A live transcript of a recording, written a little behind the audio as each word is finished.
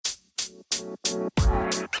Hey,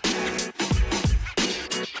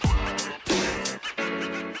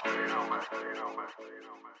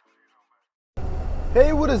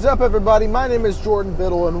 what is up, everybody? My name is Jordan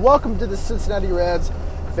Biddle, and welcome to the Cincinnati Reds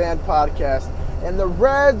Fan Podcast. And the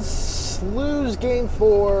Reds lose Game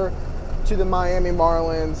 4 to the Miami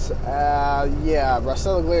Marlins.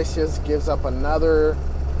 Raisel Iglesias gives up another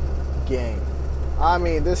game. I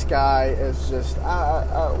mean, this guy is just...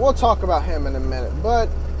 we'll talk about him in a minute. But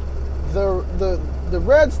the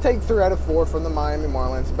Reds take 3 out of 4 from the Miami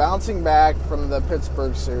Marlins, bouncing back from the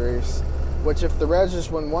Pittsburgh series. Which, if the Reds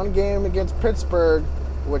just win one game against Pittsburgh,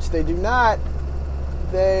 which they do not,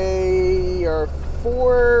 they are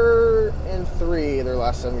 4-3 their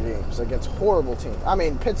last 7 games against horrible teams. I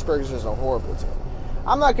mean, Pittsburgh is just a horrible team.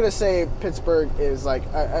 I'm not going to say Pittsburgh is like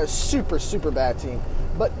a super, super bad team,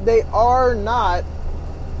 but they are not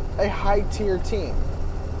a high-tier team.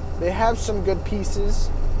 They have some good pieces.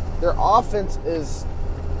 Their offense is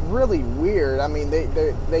really weird. I mean,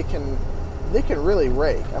 they can really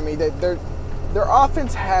rake. I mean, their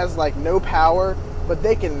offense has like no power, but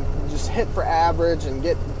they can just hit for average and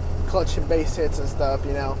get clutch and base hits and stuff.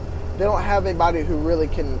 You know, they don't have anybody who really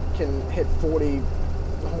can hit 40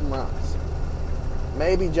 home runs.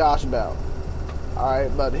 Maybe Josh Bell. All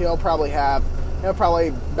right, but he'll probably bat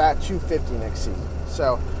 250 next season.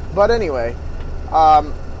 So, but anyway,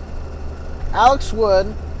 Alex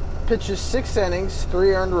Wood pitches 6 innings,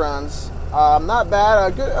 3 earned runs. Not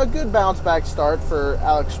bad. A good bounce back start for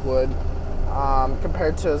Alex Wood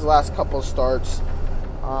compared to his last couple of starts.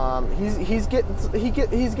 He's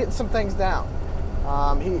getting some things down.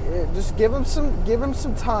 Just give him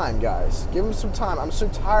some time, guys. Give him some time. I'm so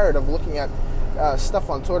tired of looking at stuff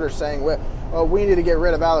on Twitter saying, we need to get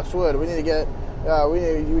rid of Alex Wood. We need to get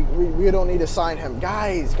we don't need to sign him,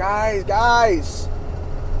 guys.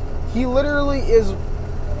 He literally is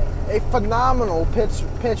a phenomenal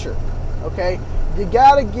pitcher. Okay, you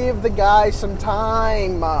gotta give the guy some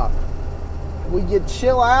time. Will you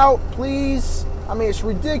chill out, please? I mean, it's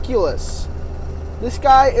ridiculous. This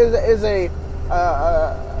guy is a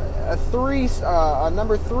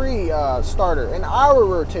number 3 starter in our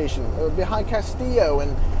rotation behind Castillo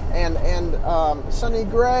and Sonny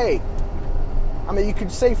Gray. I mean, you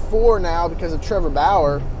could say 4 now because of Trevor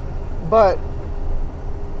Bauer, but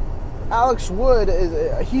Alex Wood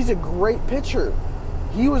he's a great pitcher.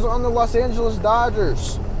 He was on the Los Angeles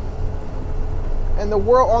Dodgers and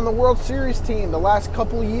on the World Series team the last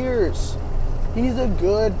couple years. He's a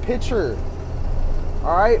good pitcher.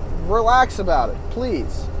 All right, relax about it,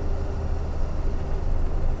 please.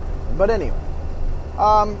 But anyway,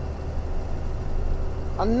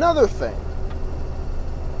 another thing.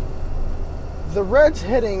 The Reds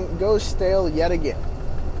hitting goes stale yet again.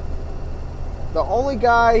 The only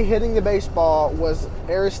guy hitting the baseball was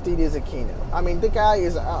Aristides Aquino. I mean, the guy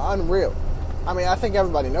is unreal. I mean, I think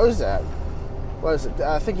everybody knows that. What is it?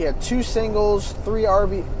 I think he had 2 singles, 3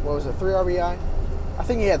 RBI. What was it? 3 RBI? I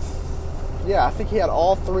think he had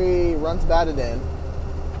all 3 runs batted in,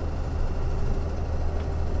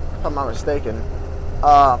 if I'm not mistaken.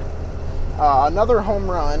 Another home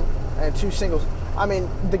run and 2 singles. I mean,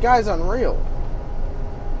 the guy's unreal.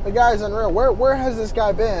 Where has this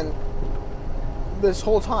guy been this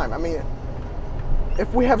whole time? I mean,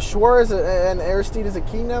 if we have Suarez and Aristides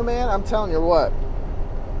Aquino, man, I'm telling you what,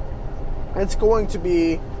 it's going to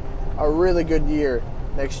be a really good year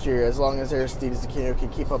next year as long as Aristides Aquino can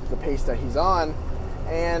keep up the pace that he's on.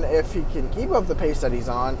 And if he can keep up the pace that he's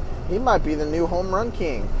on, he might be the new home run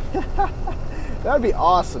king. That would be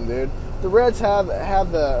awesome, dude. The Reds have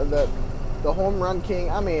the home run king.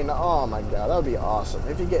 I mean, oh my God, that would be awesome.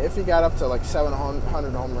 If he got up to like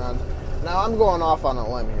 700 home runs. Now, I'm going off on a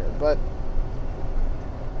limb here, but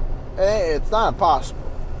it's not impossible.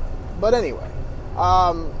 But anyway,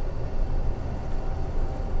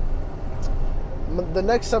 the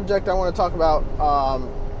next subject I want to talk about,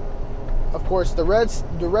 of course, the Reds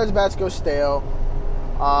bats go stale,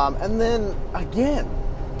 and then again,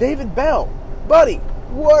 David Bell, buddy,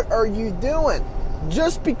 what are you doing?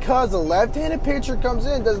 Just because a left-handed pitcher comes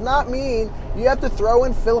in does not mean you have to throw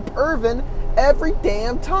in Phillip Ervin every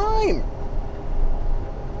damn time.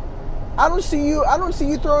 I don't see you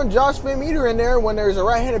throwing Josh Van Meter in there when there's a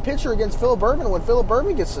right-handed pitcher against Phillip Ervin when Phillip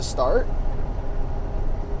Ervin gets to start.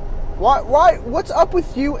 Why? What's up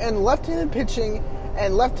with you and left-handed pitching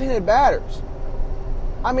and left-handed batters?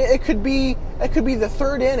 I mean, it could be the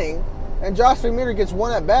 3rd inning, and Josh Van Meter gets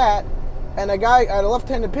 1 at bat, and a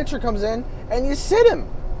left-handed pitcher comes in, and you sit him.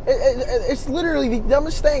 It's literally the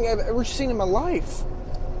dumbest thing I've ever seen in my life.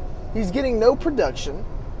 He's getting no production.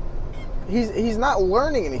 He's not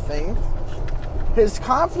learning anything. His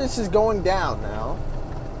confidence is going down now.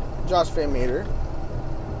 Josh Van Meter.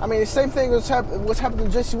 I mean, the same thing was happening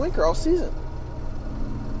to Jesse Winker all season.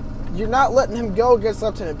 You're not letting him go against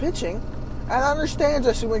left-handed pitching. And I understand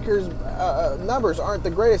Jesse Winker's numbers aren't the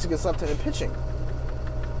greatest against left-handed pitching.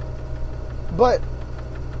 But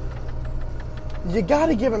you got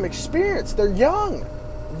to give them experience. They're young.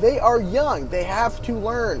 They are young. They have to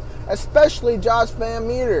learn, especially Josh Van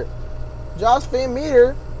Meter. Josh Van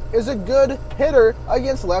Meter is a good hitter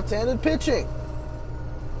against left-handed pitching.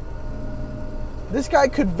 This guy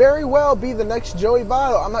could very well be the next Joey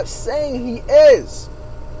Votto. I'm not saying he is,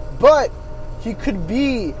 but he could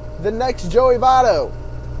be the next Joey Votto.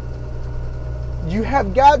 You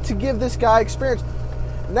have got to give this guy experience.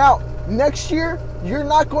 Now, next year, you're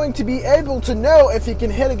not going to be able to know if he can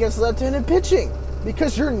hit against left-handed pitching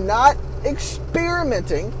because you're not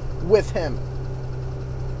experimenting with him.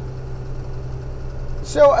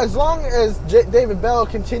 So as long as David Bell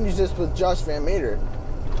continues this with Josh Van Meter,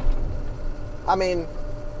 I mean,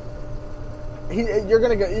 you're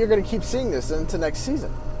gonna keep seeing this into next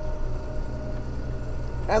season,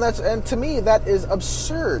 and to me that is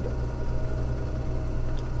absurd.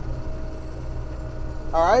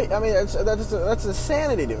 All right, I mean that's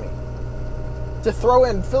insanity to me. To throw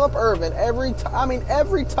in Phillip Ervin every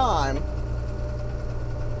time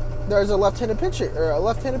there's a left-handed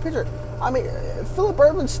pitcher. I mean, Phillip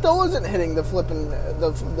Ervin still isn't hitting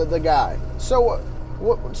the guy. So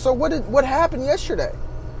what happened yesterday?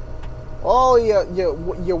 Oh,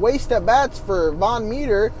 you waste at bats for Von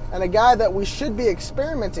Meter and a guy that we should be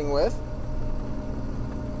experimenting with,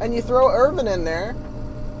 and you throw Ervin in there,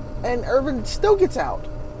 and Ervin still gets out.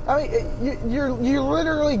 I mean, you're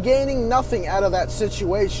literally gaining nothing out of that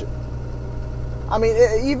situation. I mean,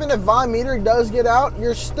 even if Von Meter does get out,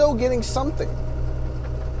 you're still getting something.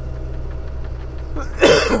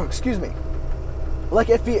 Excuse me. Like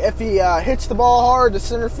if he hits the ball hard to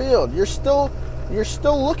center field, you're still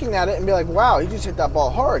looking at it and be like, wow, he just hit that ball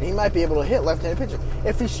hard. He might be able to hit left-handed pitcher.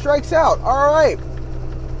 If he strikes out, all right,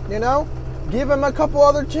 give him a couple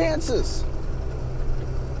other chances.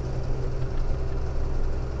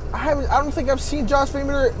 I don't think I've seen Josh Van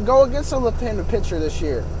Meter go against a left-handed pitcher this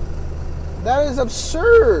year. That is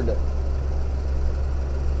absurd.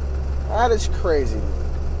 That is crazy.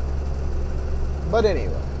 But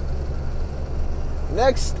anyway,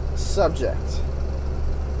 next subject.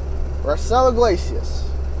 Raisel Iglesias.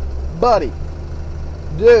 Buddy.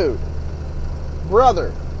 Dude.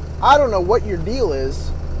 Brother. I don't know what your deal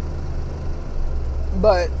is,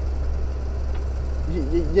 but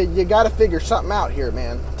you got to figure something out here,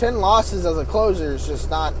 man. 10 losses as a closer is just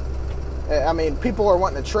not... I mean, people are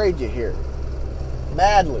wanting to trade you here.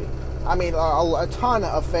 Badly. I mean, a ton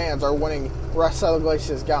of fans are wanting Raisel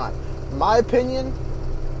Iglesias gone. My opinion,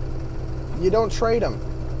 you don't trade him.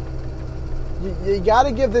 You got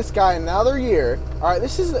to give this guy another year. All right,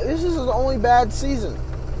 this is his only bad season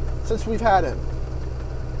since we've had him.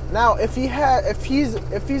 Now, if he's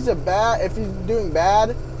doing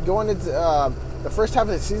bad going into the first half of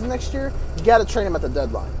the season next year, you got to trade him at the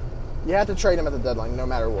deadline. You have to trade him at the deadline, no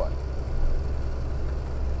matter what.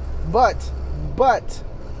 But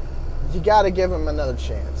you got to give him another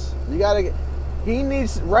chance. He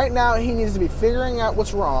needs to be figuring out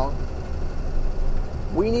what's wrong.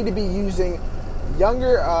 We need to be using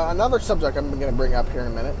younger, another subject I'm going to bring up here in a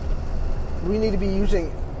minute. We need to be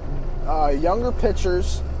using younger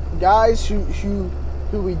pitchers, guys who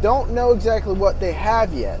we don't know exactly what they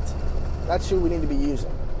have yet. That's who we need to be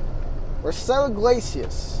using. Raisel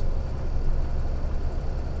Iglesias.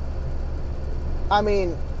 I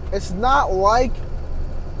mean, it's not like...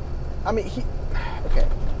 I mean,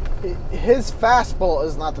 his fastball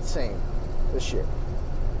is not the same this year.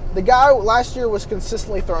 The guy last year was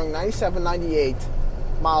consistently throwing 97, 98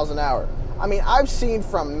 miles an hour. I mean, I've seen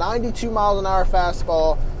from 92 miles an hour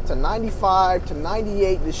fastball to 95 to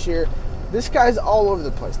 98 this year. This guy's all over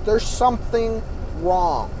the place. There's something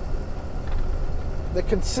wrong. The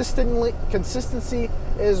consistency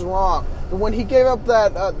is wrong. When he gave up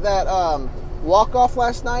that walk-off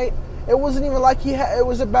last night, it wasn't even like it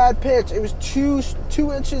was a bad pitch. It was two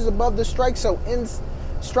inches above the strike zone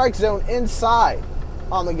inside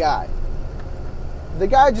on the guy. The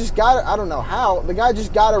guy just got it. I don't know how. The guy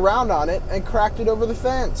just got around on it and cracked it over the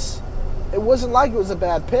fence. It wasn't like it was a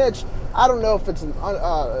bad pitch. I don't know if it's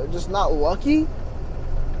just not lucky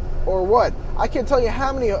or what. I can't tell you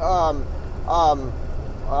how many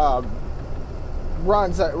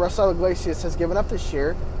runs that Raisel Iglesias has given up this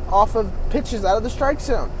year off of pitches out of the strike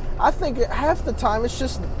zone. I think half the time it's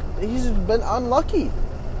just he's been unlucky.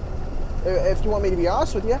 If you want me to be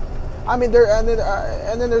honest with you, I mean and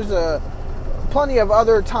then there's plenty of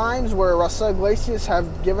other times where Raisel Iglesias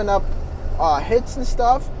have given up hits and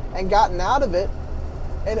stuff and gotten out of it,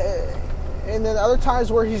 and then other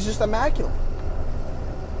times where he's just immaculate.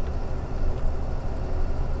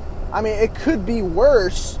 I mean, it could be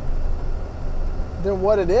worse than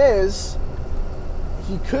what it is.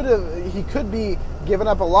 He could be giving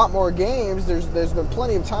up a lot more games. There's been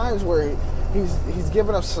plenty of times where he's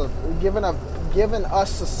given us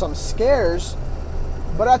some scares,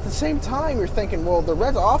 but at the same time you're thinking, well, the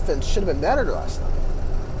Reds offense should have been better last night,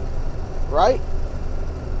 right?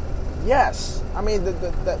 Yes, I mean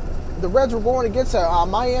the Reds were going against a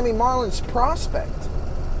Miami Marlins prospect.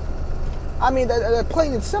 I mean,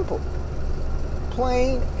 plain and simple.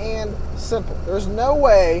 Plain and simple. There's no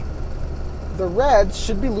way the Reds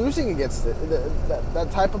should be losing against that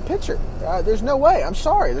type of pitcher. There's no way. I'm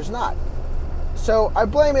sorry, there's not. So I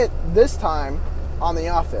blame it this time on the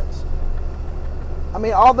offense. I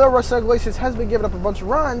mean, although Raisel Iglesias has been giving up a bunch of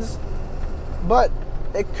runs, but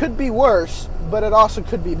it could be worse, but it also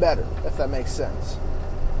could be better, if that makes sense.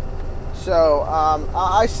 So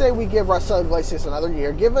I say we give Raisel Iglesias another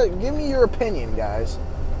year. Give me your opinion, guys.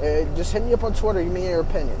 Just hit me up on Twitter. Give me your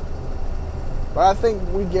opinion. But I think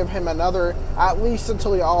we give him another, at least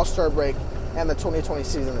until the All-Star break and the 2020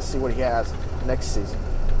 season, to see what he has next season.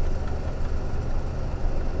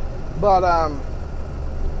 But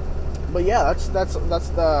yeah, that's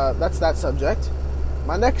that subject.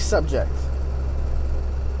 My next subject.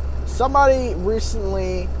 Somebody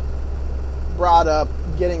recently brought up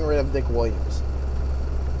getting rid of Dick Williams.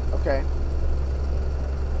 Okay.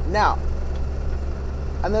 Now,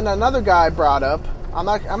 and then another guy brought up, I'm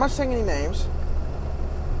not saying any names.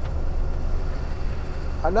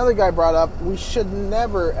 Another guy brought up, we should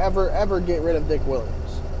never, ever, ever get rid of Dick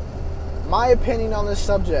Williams. My opinion on this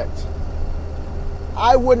subject,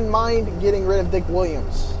 I wouldn't mind getting rid of Dick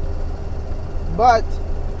Williams, but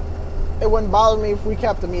it wouldn't bother me if we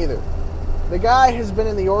kept him either. The guy has been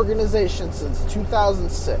in the organization since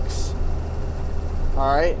 2006.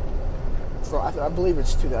 All right? I believe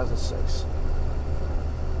it's 2006.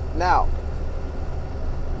 Now,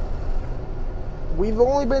 we've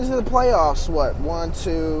only been to the playoffs, what, 1,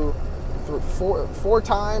 2, 3, 4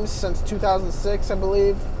 times since 2006, I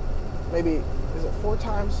believe. Maybe, is it 4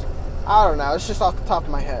 times? I don't know. It's just off the top of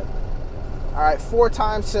my head. All right, 4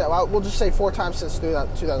 times. We'll just say 4 times since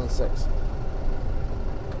 2006.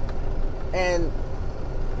 And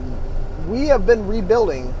we have been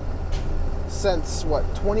rebuilding since, what,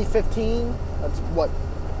 2015? That's, what,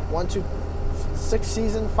 1, 2, 6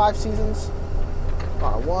 seasons, 5 seasons?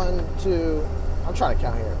 1, 2, I'm trying to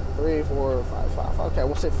count here. 3, 4, 5. Okay,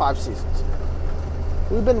 we'll say 5 seasons.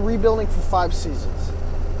 We've been rebuilding for 5 seasons.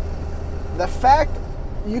 The fact,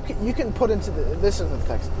 you can put into this into the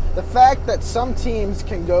text. The fact that some teams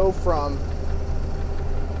can go from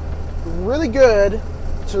really good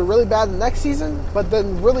to really bad the next season, but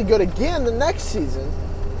then really good again the next season,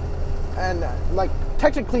 and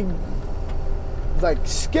technically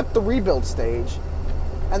skip the rebuild stage,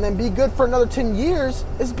 and then be good for another 10 years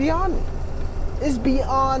is beyond me. Is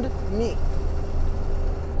beyond me.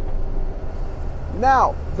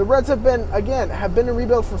 Now, the Reds have been in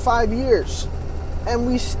rebuild for 5 years, and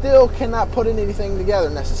we still cannot put anything together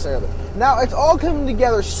necessarily. Now, it's all coming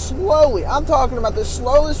together slowly. I'm talking about the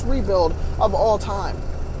slowest rebuild of all time.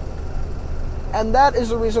 And that is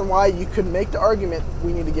the reason why you could make the argument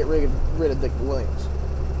we need to get rid of Dick Williams.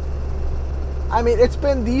 I mean, it's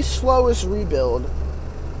been the slowest rebuild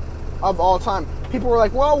of all time. People were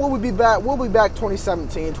like, well, we'll be back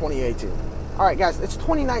 2017, 2018. All right, guys, it's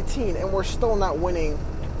 2019, and we're still not winning.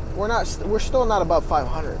 We're still not above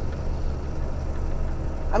 500.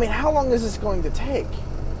 I mean, how long is this going to take?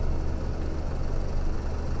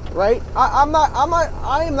 Right? I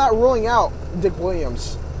am not ruling out Dick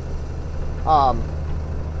Williams.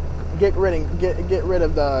 Get rid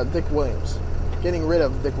of Dick Williams. Getting rid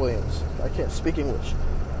of Dick Williams. I can't speak English.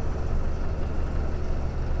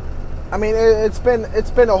 I mean, it's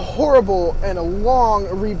been a horrible and a long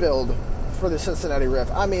rebuild for the Cincinnati Reds.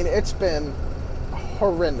 I mean, it's been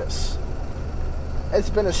horrendous. It's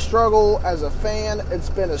been a struggle as a fan. It's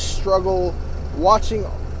been a struggle watching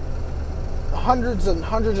hundreds and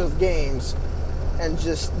hundreds of games and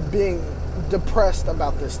just being depressed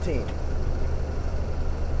about this team.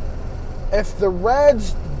 If the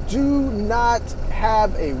Reds do not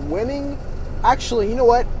have a winning... Actually, you know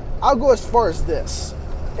what? I'll go as far as this.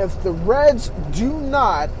 If the Reds do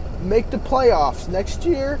not make the playoffs next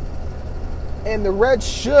year, and the Reds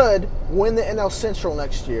should win the NL Central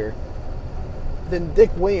next year, then Dick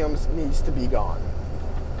Williams needs to be gone.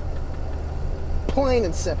 Plain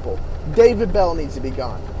and simple. David Bell needs to be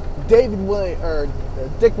gone.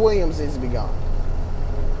 Dick Williams needs to be gone.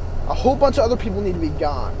 A whole bunch of other people need to be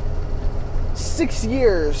gone. 6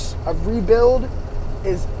 years of rebuild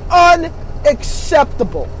is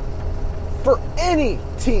unacceptable for any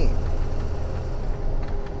team.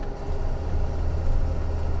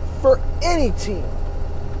 For any team.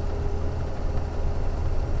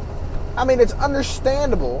 I mean, it's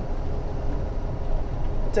understandable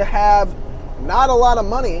to have not a lot of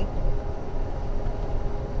money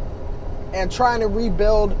and trying to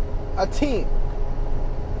rebuild a team.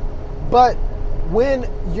 But when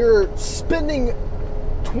you're spending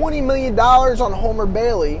 $20 million on Homer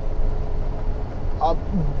Bailey, I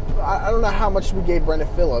don't know how much we gave Brandon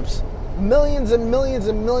Phillips, millions and millions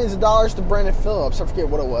and millions of dollars to Brandon Phillips, I forget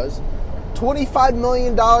what it was, $25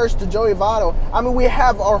 million to Joey Votto. I mean, we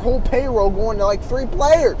have our whole payroll going to like 3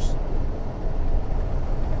 players.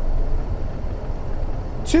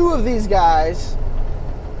 2 of these guys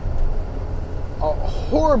are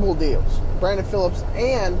horrible deals, Brandon Phillips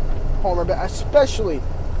and Homer, especially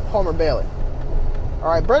Homer Bailey. All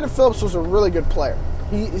right, Brandon Phillips was a really good player.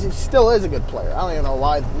 He still is a good player. I don't even know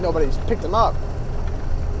why nobody's picked him up.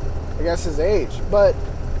 I guess his age. But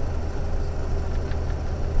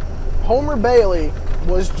Homer Bailey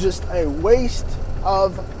was just a waste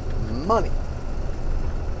of money.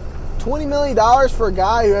 $20 million for a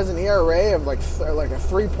guy who has an ERA of like a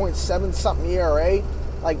 3.7 something ERA,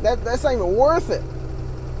 like that's not even worth it.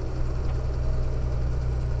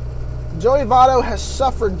 Joey Votto has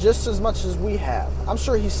suffered just as much as we have. I'm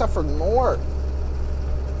sure he suffered more.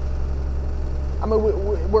 I mean,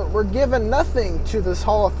 we're giving nothing to this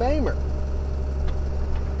Hall of Famer.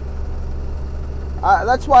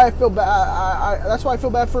 That's why I feel bad. That's why I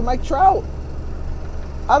feel bad for Mike Trout.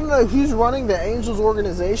 I don't know who's running the Angels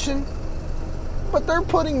organization, but they're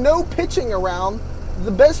putting no pitching around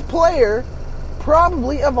the best player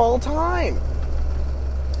probably of all time.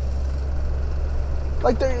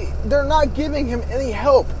 Like, they're not giving him any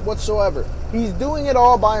help whatsoever. He's doing it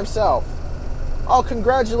all by himself. Oh,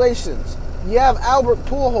 congratulations. You have Albert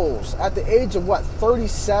Pujols at the age of,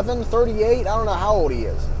 37, 38? I don't know how old he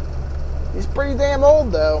is. He's pretty damn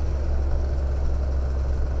old, though.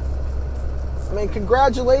 I mean,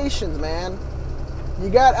 congratulations, man. You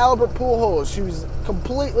got Albert Pujols, who's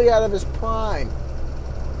completely out of his prime.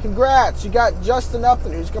 Congrats. You got Justin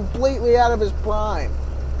Upton, who's completely out of his prime.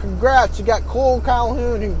 Congrats, you got Cole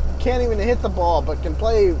Calhoun, who can't even hit the ball but can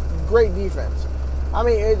play great defense. I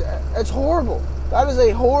mean, it's horrible. That is a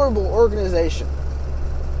horrible organization.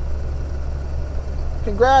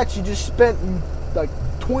 Congrats, you just spent like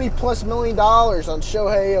 $20+ million on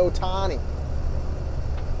Shohei Ohtani,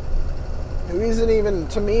 who isn't even,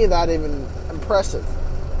 to me, that even impressive.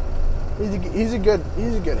 He's a good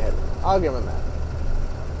hitter. I'll give him that.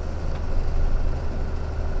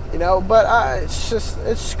 You know, but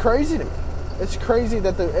it's crazy to me. It's crazy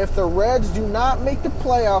that if the Reds do not make the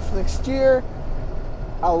playoffs next year,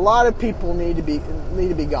 a lot of people need to be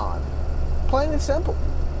gone. Plain and simple.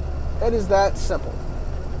 It is that simple.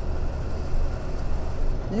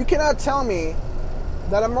 You cannot tell me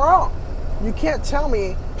that I'm wrong. You can't tell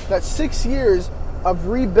me that 6 years of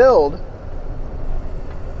rebuild,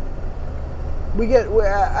 we get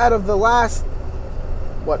out of the last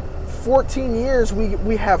 14 years,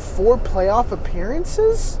 we have 4 playoff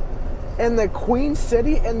appearances in the Queen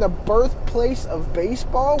City, in the birthplace of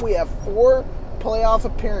baseball. We have 4 playoff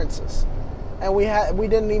appearances, and we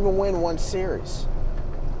didn't even win one series.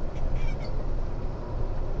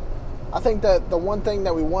 I think that the one thing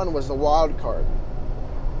that we won was the wild card.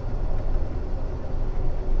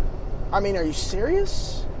 I mean, are you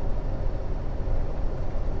serious?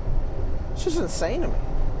 It's just insane to me.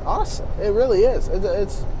 Honestly, it really is.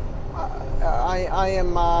 It's. I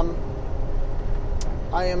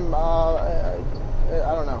don't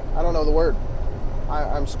know. I don't know the word.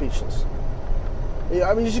 I'm speechless.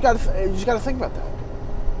 I mean, you just got to think about that.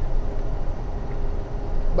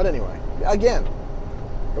 But anyway, again,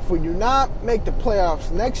 if we do not make the playoffs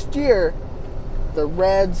next year, the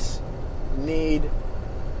Reds need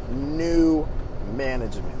new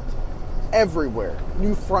management everywhere.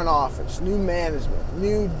 New front office, new management,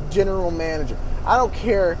 new general manager. I don't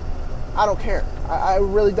care. I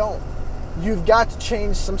really don't. You've got to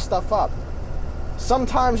change some stuff up.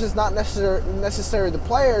 Sometimes it's not necessary the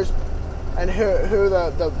players and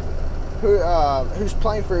who's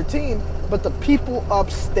playing for your team, but the people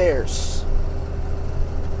upstairs.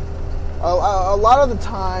 A lot of the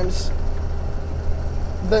times,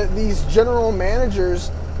 these general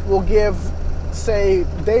managers will give, say,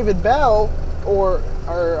 David Bell or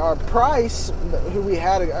Price, who we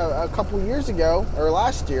had a couple years ago, or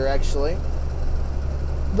last year actually,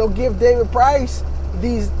 they'll give David Price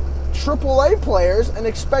these AAA players and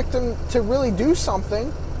expect them to really do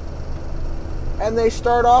something, and they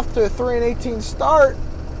start off to a 3-18 start.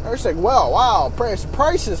 They're saying, well, wow,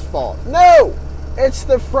 Price's fault. No, it's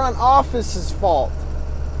the front office's fault.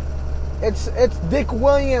 It's Dick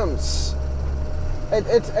Williams.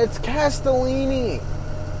 It's Castellini.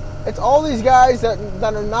 It's all these guys that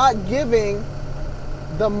are not giving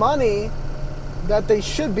the money that they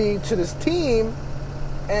should be to this team,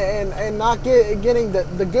 and not getting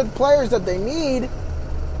the good players that they need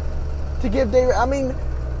to give David. I mean,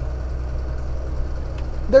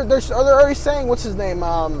 they're already saying, what's his name?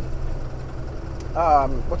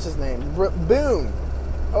 Boone,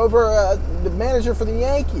 over the manager for the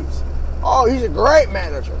Yankees. Oh, he's a great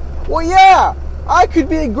manager. Well, yeah, I could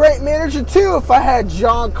be a great manager too if I had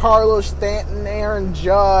Giancarlo Stanton, Aaron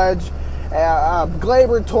Judge,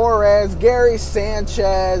 Gleyber Torres, Gary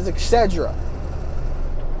Sanchez, etc.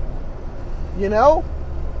 You know?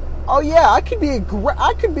 Oh yeah, I could be a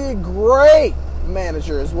great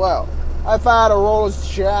manager as well. If I had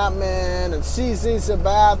Aroldis Chapman and CC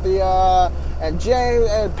Sabathia and James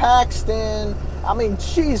and Paxton, I mean,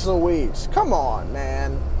 jeez Louise, come on,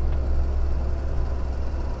 man.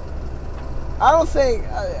 I don't think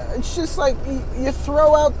it's just like you just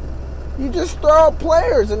throw out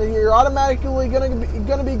players and you're automatically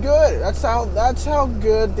gonna be good. That's how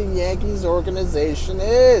good the Yankees organization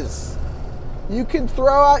is. You can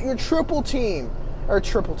throw out your your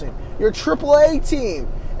AAA team,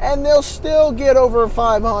 and they'll still get over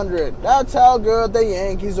 500. That's how good the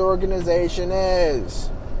Yankees organization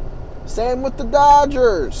is. Same with the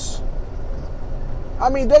Dodgers. I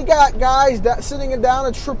mean, they got guys that sitting down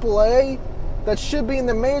at AAA that should be in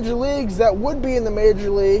the major leagues, that would be in the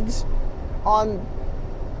major leagues on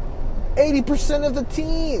 80% of the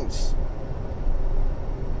teams.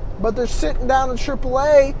 But they're sitting down in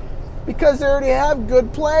AAA because they already have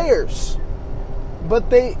good players.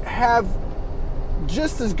 But they have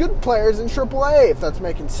just as good players in AAA, if that's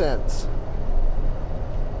making sense.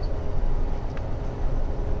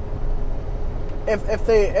 If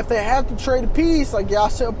they have to trade a piece like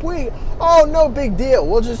Yasiel Puig, oh, no big deal.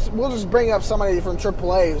 We'll just bring up somebody from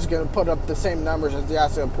AAA who's going to put up the same numbers as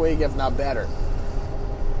Yasiel Puig, if not better.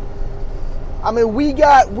 I mean, we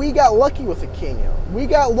got lucky with Aquino. We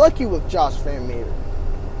got lucky with Josh Van Meter.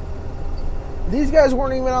 These guys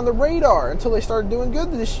weren't even on the radar until they started doing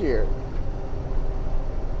good this year.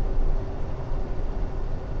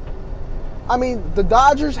 I mean, the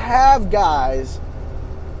Dodgers have guys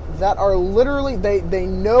that are literally, they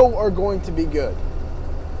know are going to be good.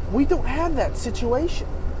 We don't have that situation.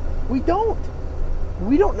 We don't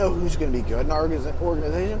know who's going to be good in our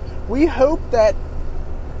organization. We hope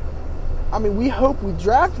we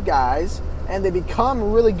draft guys and they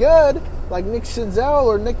become really good, like Nick Senzel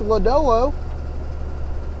or Nick Lodolo.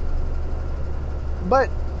 But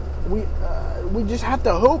we just have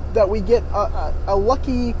to hope that we get a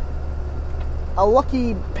lucky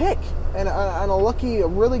pick and a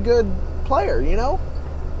really good player, you know,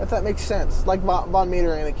 if that makes sense, like Von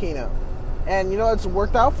Meter and Aquino. And you know, it's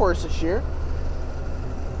worked out for us this year.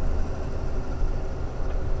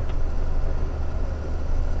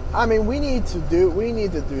 I mean, we need to do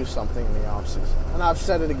something in the offseason, and I've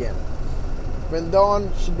said it again.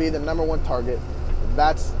 Rendon should be the number one target.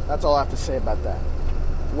 That's all I have to say about that.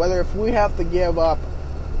 Whether if we have to give up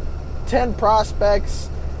 10 prospects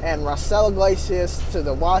and Raisel Iglesias to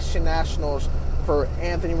the Washington Nationals for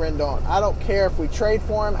Anthony Rendon, I don't care if we trade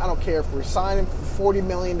for him. I don't care if we sign him for $40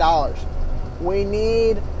 million. We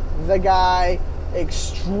need the guy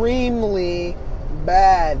extremely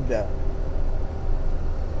bad.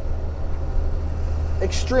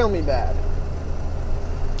 Extremely bad.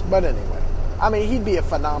 But anyway, I mean, he'd be a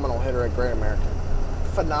phenomenal hitter at Great American.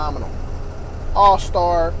 Phenomenal.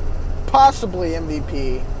 All-star, possibly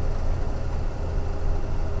MVP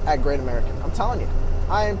at Great American. I'm telling you.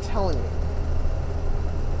 I am telling you.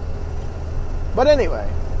 But anyway,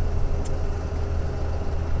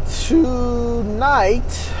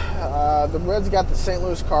 tonight, the Reds got the St.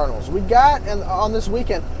 Louis Cardinals. On this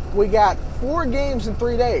weekend, we got 4 games in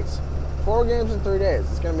 3 days. 4 games in 3 days.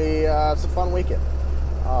 It's going to be it's a fun weekend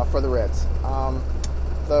for the Reds.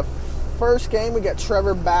 The first game, we got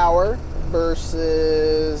Trevor Bauer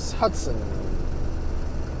versus Hudson.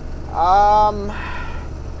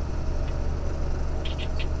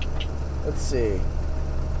 Let's see.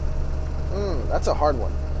 That's a hard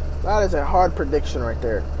one. That is a hard prediction right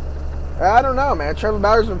there. I don't know, man. Trevor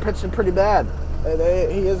Bauer's been pitching pretty bad.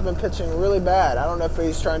 He has been pitching really bad. I don't know if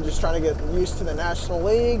he's trying to get used to the National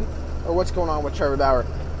League or what's going on with Trevor Bauer.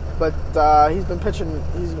 But he's been pitching.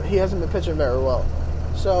 He hasn't been pitching very well.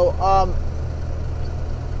 So,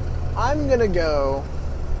 I'm gonna go.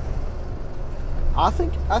 I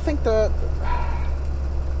think the.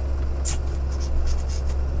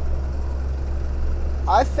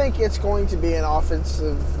 I think it's going to be an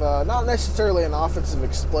offensive, not necessarily an offensive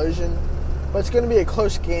explosion, but it's going to be a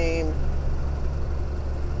close game.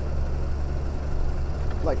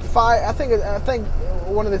 Like 5. I think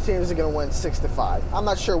one of the teams is going to win 6-5. I'm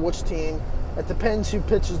not sure which team. It depends who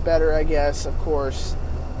pitches better, I guess, of course.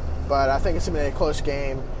 But I think it's going to be a close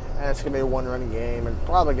game, and it's going to be a one-run game, and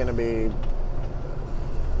probably going to be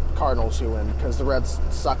Cardinals who win because the Reds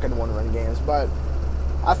suck in one-run games. But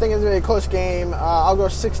I think it's going to be a close game. I'll go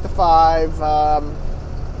 6-5.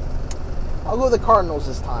 I'll go the Cardinals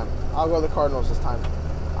this time.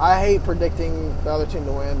 I hate predicting the other team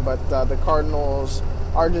to win, but the Cardinals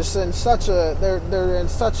are just in such a they're in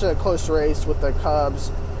such a close race with the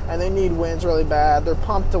Cubs, and they need wins really bad. They're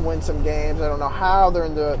pumped to win some games. I don't know how they're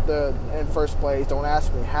in first place. Don't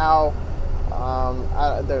ask me how.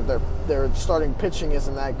 Their starting pitching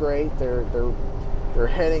isn't that great. Their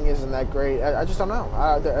hitting isn't that great. I just don't know.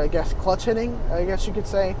 I guess clutch hitting, I guess you could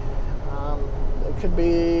say, it could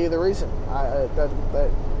be the reason. That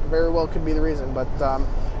very well could be the reason. But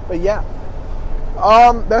yeah,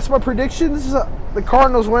 that's my predictions. The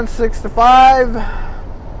Cardinals win 6-5.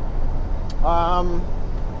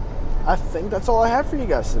 I think that's all I have for you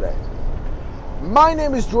guys today. My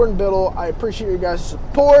name is Jordan Biddle. I appreciate your guys'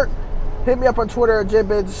 support. Hit me up on Twitter at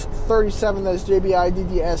jbids37. That's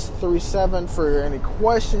JBIDDS37 for any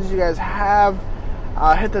questions you guys have.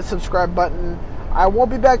 Hit the subscribe button. I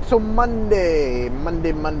won't be back till Monday.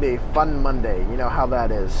 Fun Monday. You know how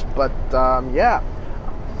that is. But, yeah.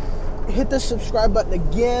 Hit the subscribe button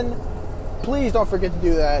again. Please don't forget to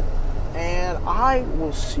do that. And I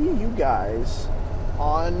will see you guys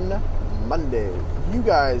on Monday. You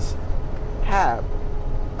guys have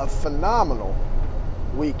a phenomenal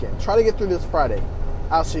weekend. Try to get through this Friday.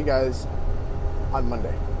 I'll see you guys on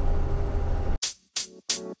Monday.